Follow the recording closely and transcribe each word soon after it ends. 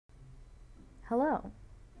Hello.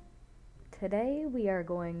 Today we are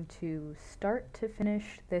going to start to finish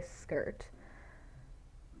this skirt.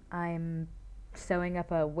 I'm sewing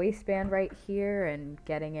up a waistband right here and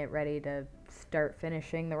getting it ready to start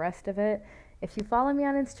finishing the rest of it. If you follow me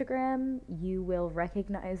on Instagram, you will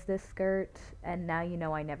recognize this skirt, and now you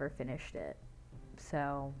know I never finished it.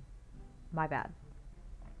 So, my bad.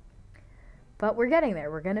 But we're getting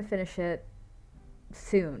there. We're gonna finish it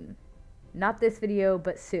soon. Not this video,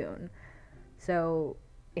 but soon. So,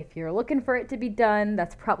 if you're looking for it to be done,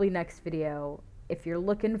 that's probably next video. If you're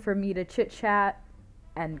looking for me to chit chat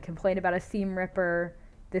and complain about a seam ripper,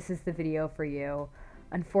 this is the video for you.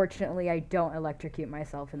 Unfortunately, I don't electrocute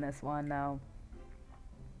myself in this one though.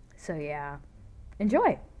 So yeah,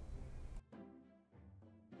 enjoy.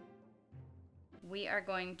 We are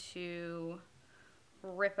going to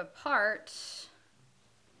rip apart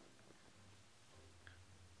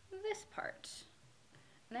this part.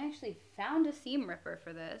 And I actually found a seam ripper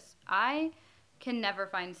for this. I can never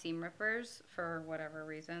find seam rippers for whatever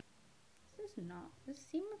reason. This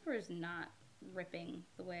seam ripper is not ripping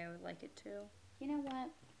the way I would like it to. You know what?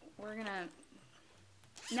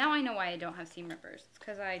 Now I know why I don't have seam rippers. It's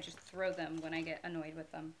because I just throw them when I get annoyed with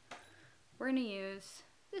them. We're gonna use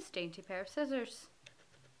this dainty pair of scissors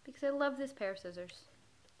because I love this pair of scissors.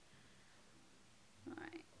 All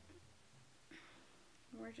right.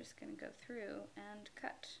 We're just going to go through and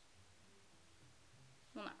cut.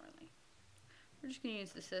 Well, not really. We're just going to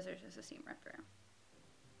use the scissors as a seam ripper.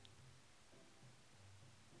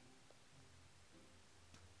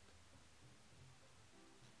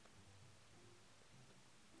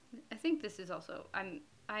 I think this is also,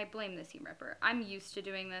 I blame the seam ripper. I'm used to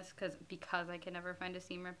doing this because I can never find a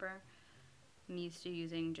seam ripper. I'm used to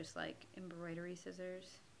using just like embroidery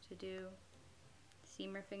scissors to do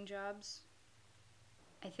seam ripping jobs.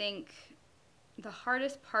 I think the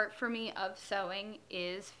hardest part for me of sewing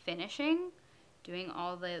is finishing. Doing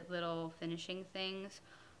all the little finishing things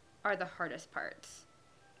are the hardest parts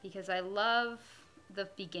because I love the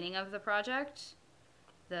beginning of the project,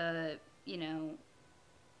 cutting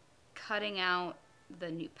out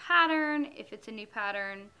the new pattern if it's a new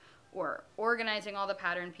pattern, or organizing all the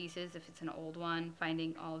pattern pieces if it's an old one,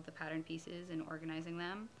 finding all of the pattern pieces and organizing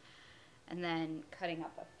them, and then cutting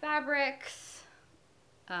up the fabrics.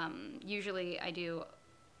 Usually I do,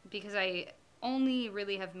 because I only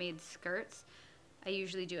really have made skirts, I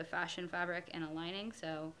usually do a fashion fabric and a lining,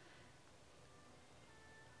 so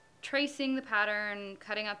tracing the pattern,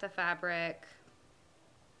 cutting out the fabric,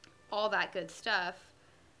 all that good stuff.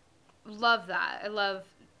 Love that. I love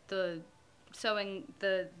the sewing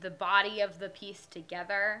the body of the piece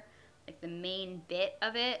together, like the main bit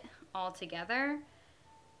of it all together.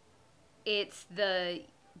 It's the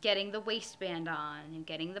getting the waistband on and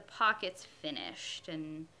getting the pockets finished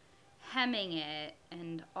and hemming it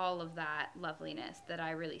and all of that loveliness that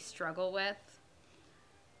I really struggle with.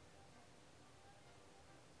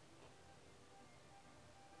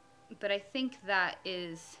 But I think that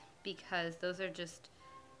is because those are just,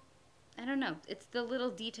 I don't know, it's the little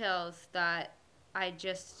details that I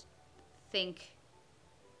just think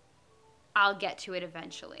I'll get to it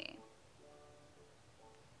eventually.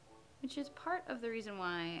 Which is part of the reason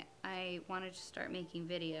why I wanted to start making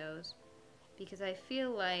videos, because I feel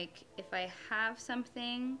like if I have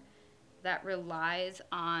something that relies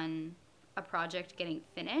on a project getting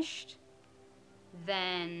finished,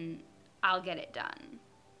 then I'll get it done.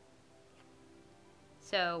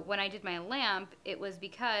 So when I did my lamp, it was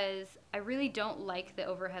because I really don't like the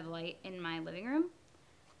overhead light in my living room.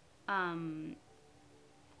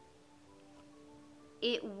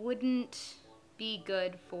 It wouldn't be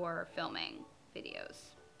good for filming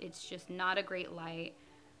videos. It's just not a great light,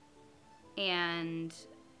 and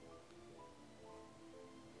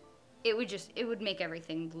it would make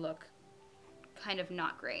everything look kind of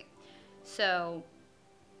not great. So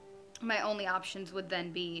my only options would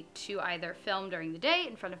then be to either film during the day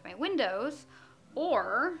in front of my windows,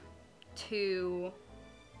 or to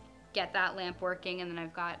get that lamp working and then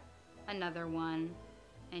I've got another one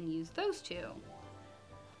and use those two.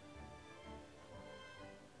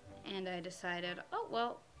 And I decided, oh,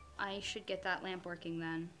 well, I should get that lamp working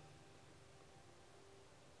then.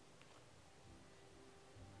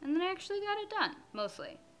 And then I actually got it done,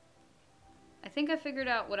 mostly. I think I figured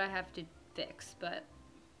out what I have to fix, but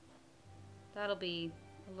that'll be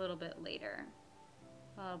a little bit later.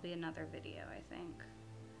 That'll be another video, I think.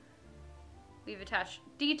 We've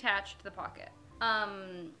detached the pocket.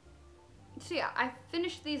 So yeah, I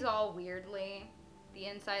finished these all weirdly, the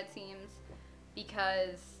inside seams,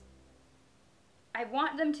 because I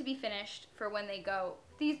want them to be finished for when they go.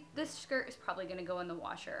 This skirt is probably going to go in the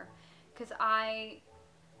washer because I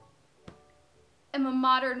am a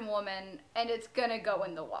modern woman and it's gonna go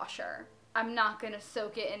in the washer. I'm not gonna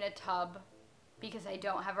soak it in a tub because I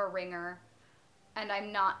don't have a wringer, and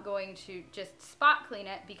I'm not going to just spot clean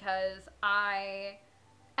it because I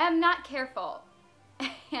am not careful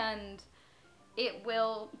and it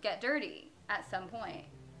will get dirty at some point.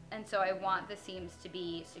 And so I want the seams to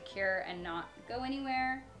be secure and not go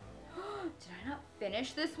anywhere. Did I not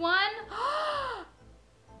finish this one?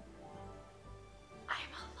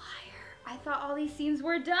 I'm a liar. I thought all these seams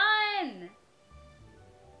were done.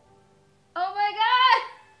 Oh my god.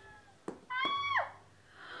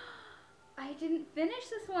 I didn't finish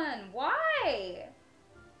this one. Why?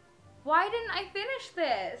 Why didn't I finish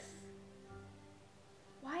this?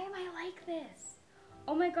 Why am I like this?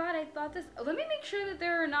 Oh my god, I thought this. Let me make sure that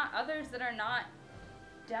there are not others that are not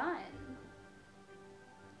done.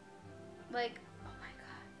 Like, oh my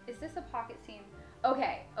god. Is this a pocket seam?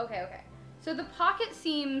 Okay. So the pocket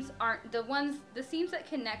seams aren't, the seams that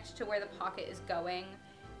connect to where the pocket is going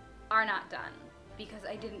are not done because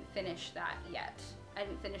I didn't finish that yet. I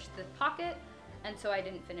didn't finish the pocket, and so I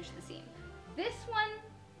didn't finish the seam. This one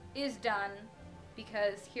is done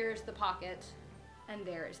because here's the pocket and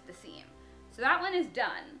there's the seam. So that one is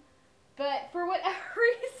done. But for whatever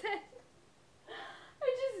reason,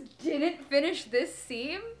 I just didn't finish this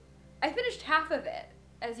seam. I finished half of it,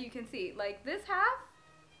 as you can see. Like, this half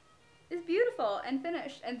is beautiful and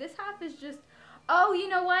finished, and this half is just, oh, you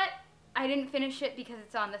know what? I didn't finish it because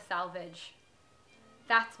it's on the salvage.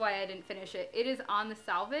 That's why I didn't finish it. It is on the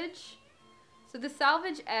salvage. So the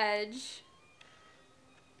salvage edge,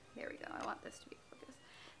 there we go, I want this to be focused.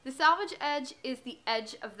 The salvage edge is the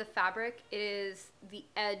edge of the fabric. It is the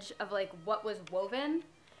edge of like what was woven.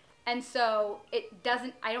 And so it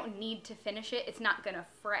doesn't, I don't need to finish it. It's not gonna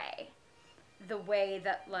fray the way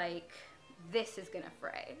that like this is gonna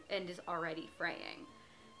fray and is already fraying.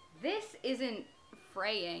 This isn't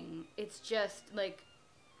fraying, it's just like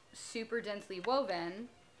super densely woven,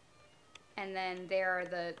 and then there are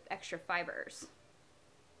the extra fibers.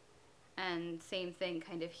 And same thing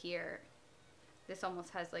kind of here. This almost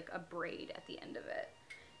has like a braid at the end of it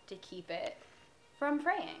to keep it from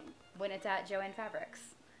fraying when it's at Joann Fabrics.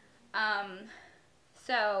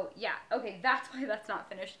 So yeah, okay, that's why that's not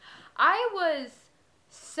finished. I was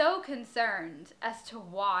so concerned as to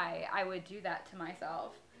why I would do that to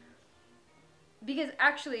myself. Because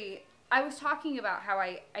actually, I was talking about how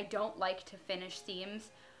I don't like to finish seams.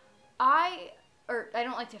 I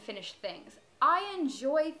don't like to finish things. I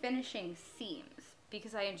enjoy finishing seams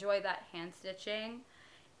because I enjoy that hand stitching.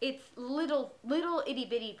 It's little itty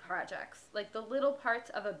bitty projects. Like the little parts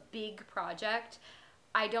of a big project,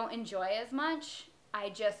 I don't enjoy as much. I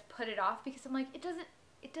just put it off because I'm like, it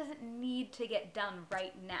doesn't need to get done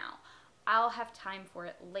right now. I'll have time for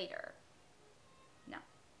it later.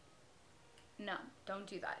 No, don't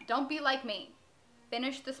do that. Don't be like me.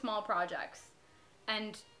 Finish the small projects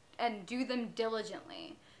and do them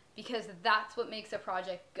diligently because that's what makes a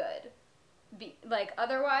project good. Like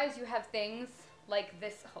otherwise you have things like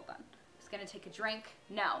this. Hold on. I'm just going to take a drink.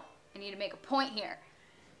 No, I need to make a point here.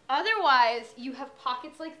 Otherwise you have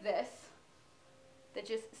pockets like this that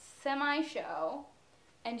just semi-show,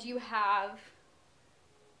 and you have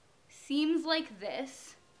seams like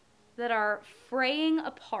this that are fraying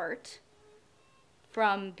apart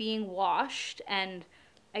from being washed, and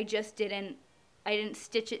I didn't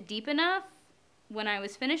stitch it deep enough when I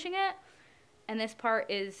was finishing it, and this part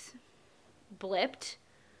is blipped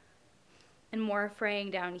and more fraying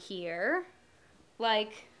down here.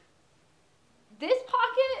 Like this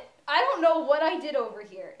pocket, I don't know what I did over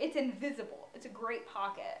here. It's invisible. It's a great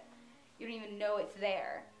pocket. You don't even know it's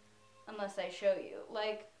there unless I show you.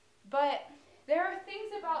 Like, but there are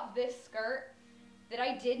things about this skirt that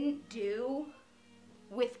I didn't do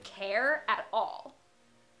with care at all.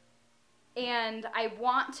 And I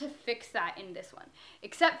want to fix that in this one.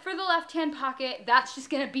 Except for the left-hand pocket, that's just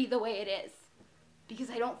gonna be the way it is. Because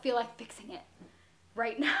I don't feel like fixing it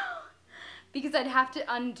right now. Because I'd have to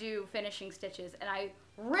undo finishing stitches, and I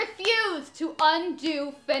refuse to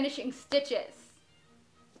undo finishing stitches.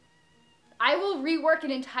 I will rework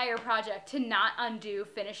an entire project to not undo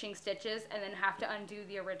finishing stitches and then have to undo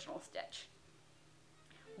the original stitch.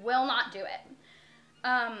 Will not do it.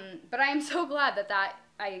 But I am so glad that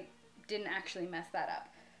I didn't actually mess that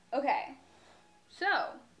up. Okay, so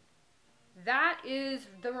that is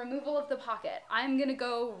the removal of the pocket. I'm gonna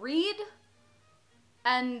go read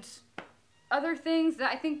and other things.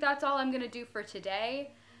 I think that's all I'm gonna do for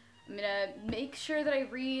today. I'm gonna make sure that I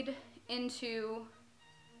read into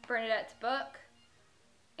Bernadette's book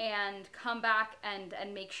and come back and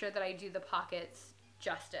make sure that I do the pockets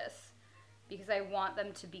justice. because I want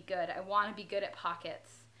them to be good. I want to be good at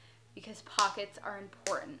pockets because pockets are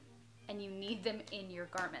important and you need them in your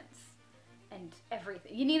garments and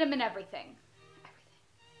everything. You need them in everything. Everything.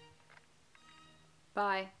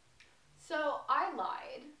 Bye. So I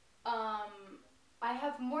lied. I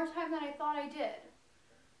have more time than I thought I did.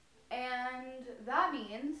 And that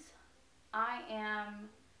means I am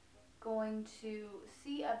going to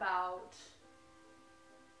see about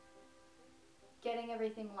getting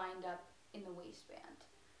everything lined up in the waistband.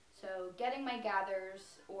 So getting my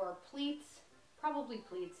gathers or pleats, probably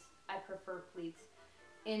pleats, I prefer pleats,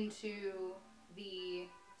 into the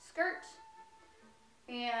skirt.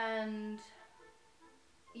 And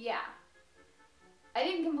yeah, I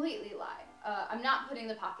didn't completely lie. I'm not putting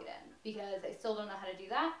the pocket in because I still don't know how to do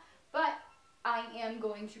that, but I am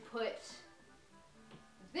going to put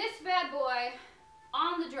this bad boy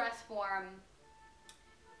on the dress form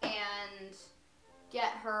and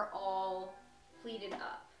get her all pleated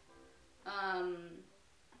up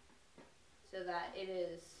so that it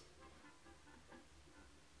is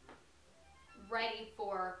ready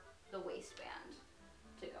for the waistband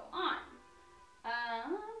to go on.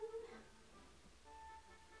 Okay.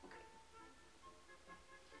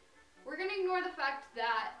 We're gonna ignore the fact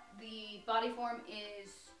that the body form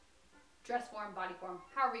is dress form, body form,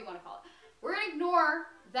 however you want to call it. We're gonna ignore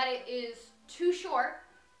that it is too short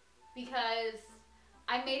because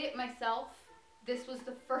I made it myself. This was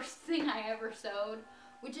the first thing I ever sewed,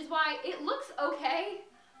 which is why it looks okay,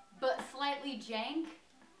 but slightly jank.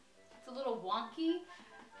 It's a little wonky.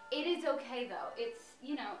 It is okay though. It's,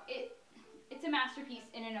 you know, it's a masterpiece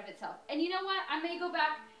in and of itself. And you know what? I may go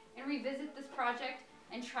back and revisit this project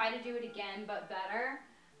and try to do it again, but better.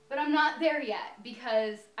 But I'm not there yet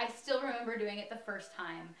because I still remember doing it the first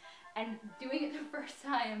time. And doing it the first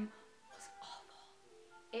time was awful.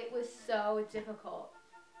 It was so difficult.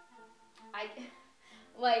 I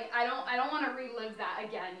don't want to relive that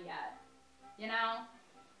again yet. You know?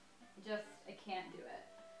 I can't do it.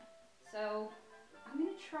 So I'm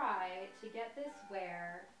gonna try to get this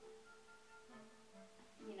where,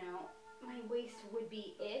 you know, my waist would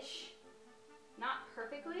be ish. Not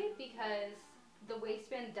perfectly because the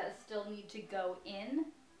waistband does still need to go in,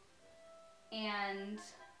 and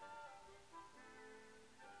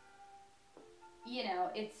you know,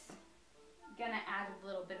 it's gonna add a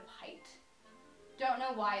little bit of height. Don't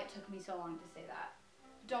know why it took me so long to say that.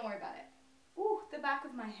 Don't worry about it. Ooh, the back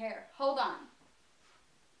of my hair. Hold on.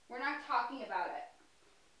 We're not talking about it.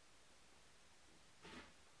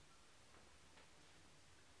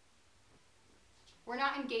 We're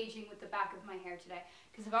not engaging with the back of my hair today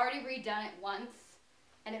because I've already redone it once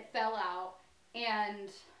and it fell out, and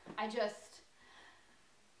I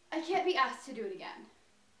can't be asked to do it again.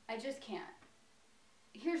 I just can't.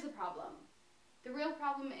 Here's the problem. The real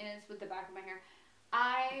problem is with the back of my hair.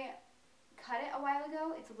 I cut it a while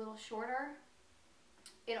ago. It's a little shorter.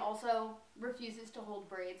 It also refuses to hold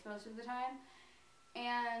braids most of the time.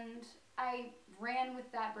 And I ran with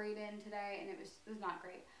that braid in today and it was not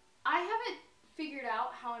great. I haven't figured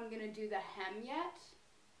out how I'm going to do the hem yet.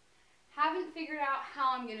 Haven't figured out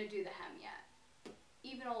how I'm going to do the hem yet.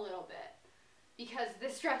 Even a little bit. Because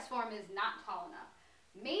this dress form is not tall enough.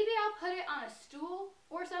 Maybe I'll put it on a stool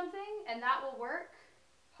or something and that will work.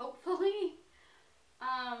 Hopefully.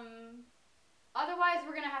 Otherwise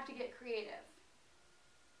we're going to have to get creative.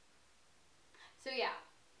 So yeah.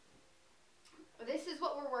 This is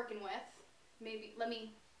what we're working with. Maybe, let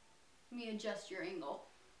me adjust your angle.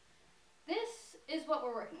 This is what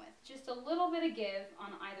we're working with. Just a little bit of give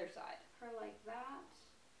on either side. Her like that.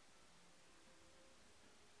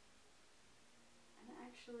 And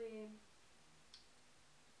actually,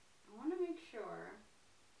 I want to make sure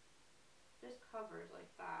this covers like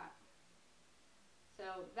that.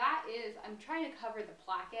 So that is, I'm trying to cover the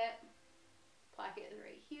placket. Placket is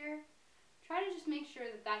right here. Try to just make sure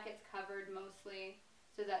that that gets covered mostly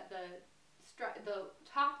so that the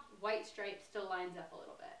top white stripe still lines up a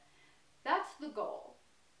little bit. That's the goal.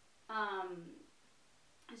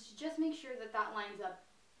 Is to just make sure that that lines up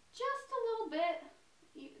just a little bit.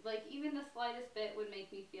 Like even the slightest bit would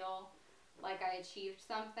make me feel like I achieved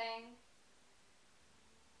something.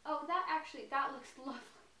 Oh, that looks lovely.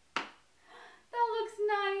 That looks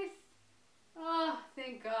nice. Oh,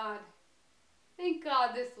 thank God. Thank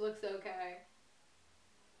God this looks okay.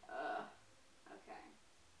 Okay.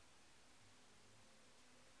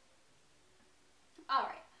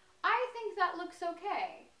 Alright. I think that looks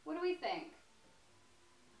okay. What do we think?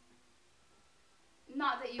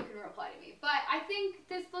 Not that you can reply to me, but I think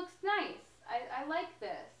this looks nice. I like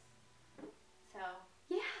this. So,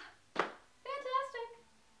 yeah. Fantastic.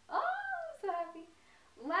 Oh, I'm so happy.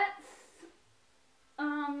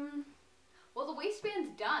 Well, the waistband's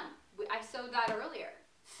done. I sewed that earlier.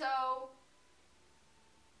 So,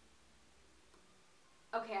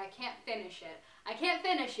 okay, I can't finish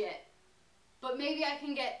it. But maybe I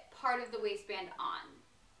can get part of the waistband on.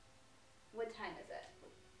 What time is it?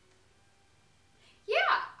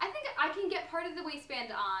 Yeah, I think I can get part of the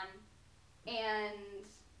waistband on and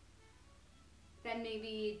then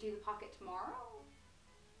maybe do the pocket tomorrow.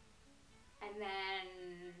 And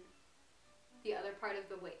then the other part of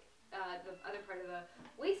the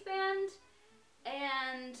waistband,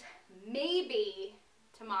 and maybe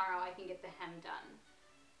tomorrow I can get the hem done.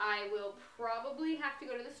 I will probably have to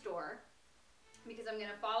go to the store because I'm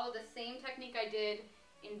gonna follow the same technique I did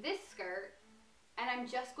in this skirt, and I'm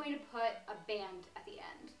just going to put a band at the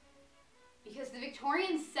end because the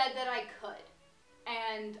Victorians said that I could,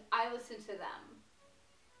 and I listen to them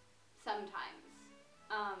sometimes.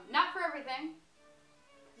 Not for everything,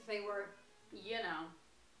 because they were, you know,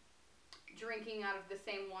 drinking out of the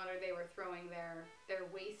same water they were throwing their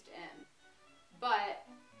waste in. But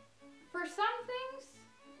for some things,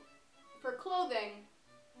 for clothing,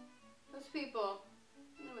 those people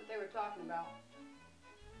knew what they were talking about.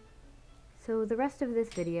 So the rest of this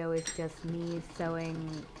video is just me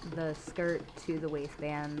sewing the skirt to the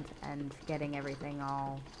waistband and getting everything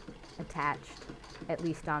all attached, at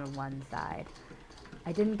least on one side.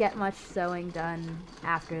 I didn't get much sewing done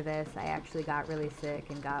after this. I actually got really sick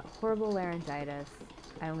and got horrible laryngitis.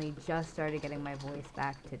 I only just started getting my voice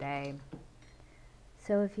back today.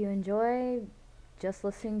 So if you enjoy just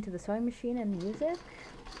listening to the sewing machine and music,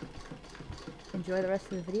 enjoy the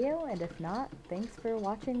rest of the video, and if not, thanks for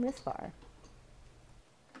watching this far.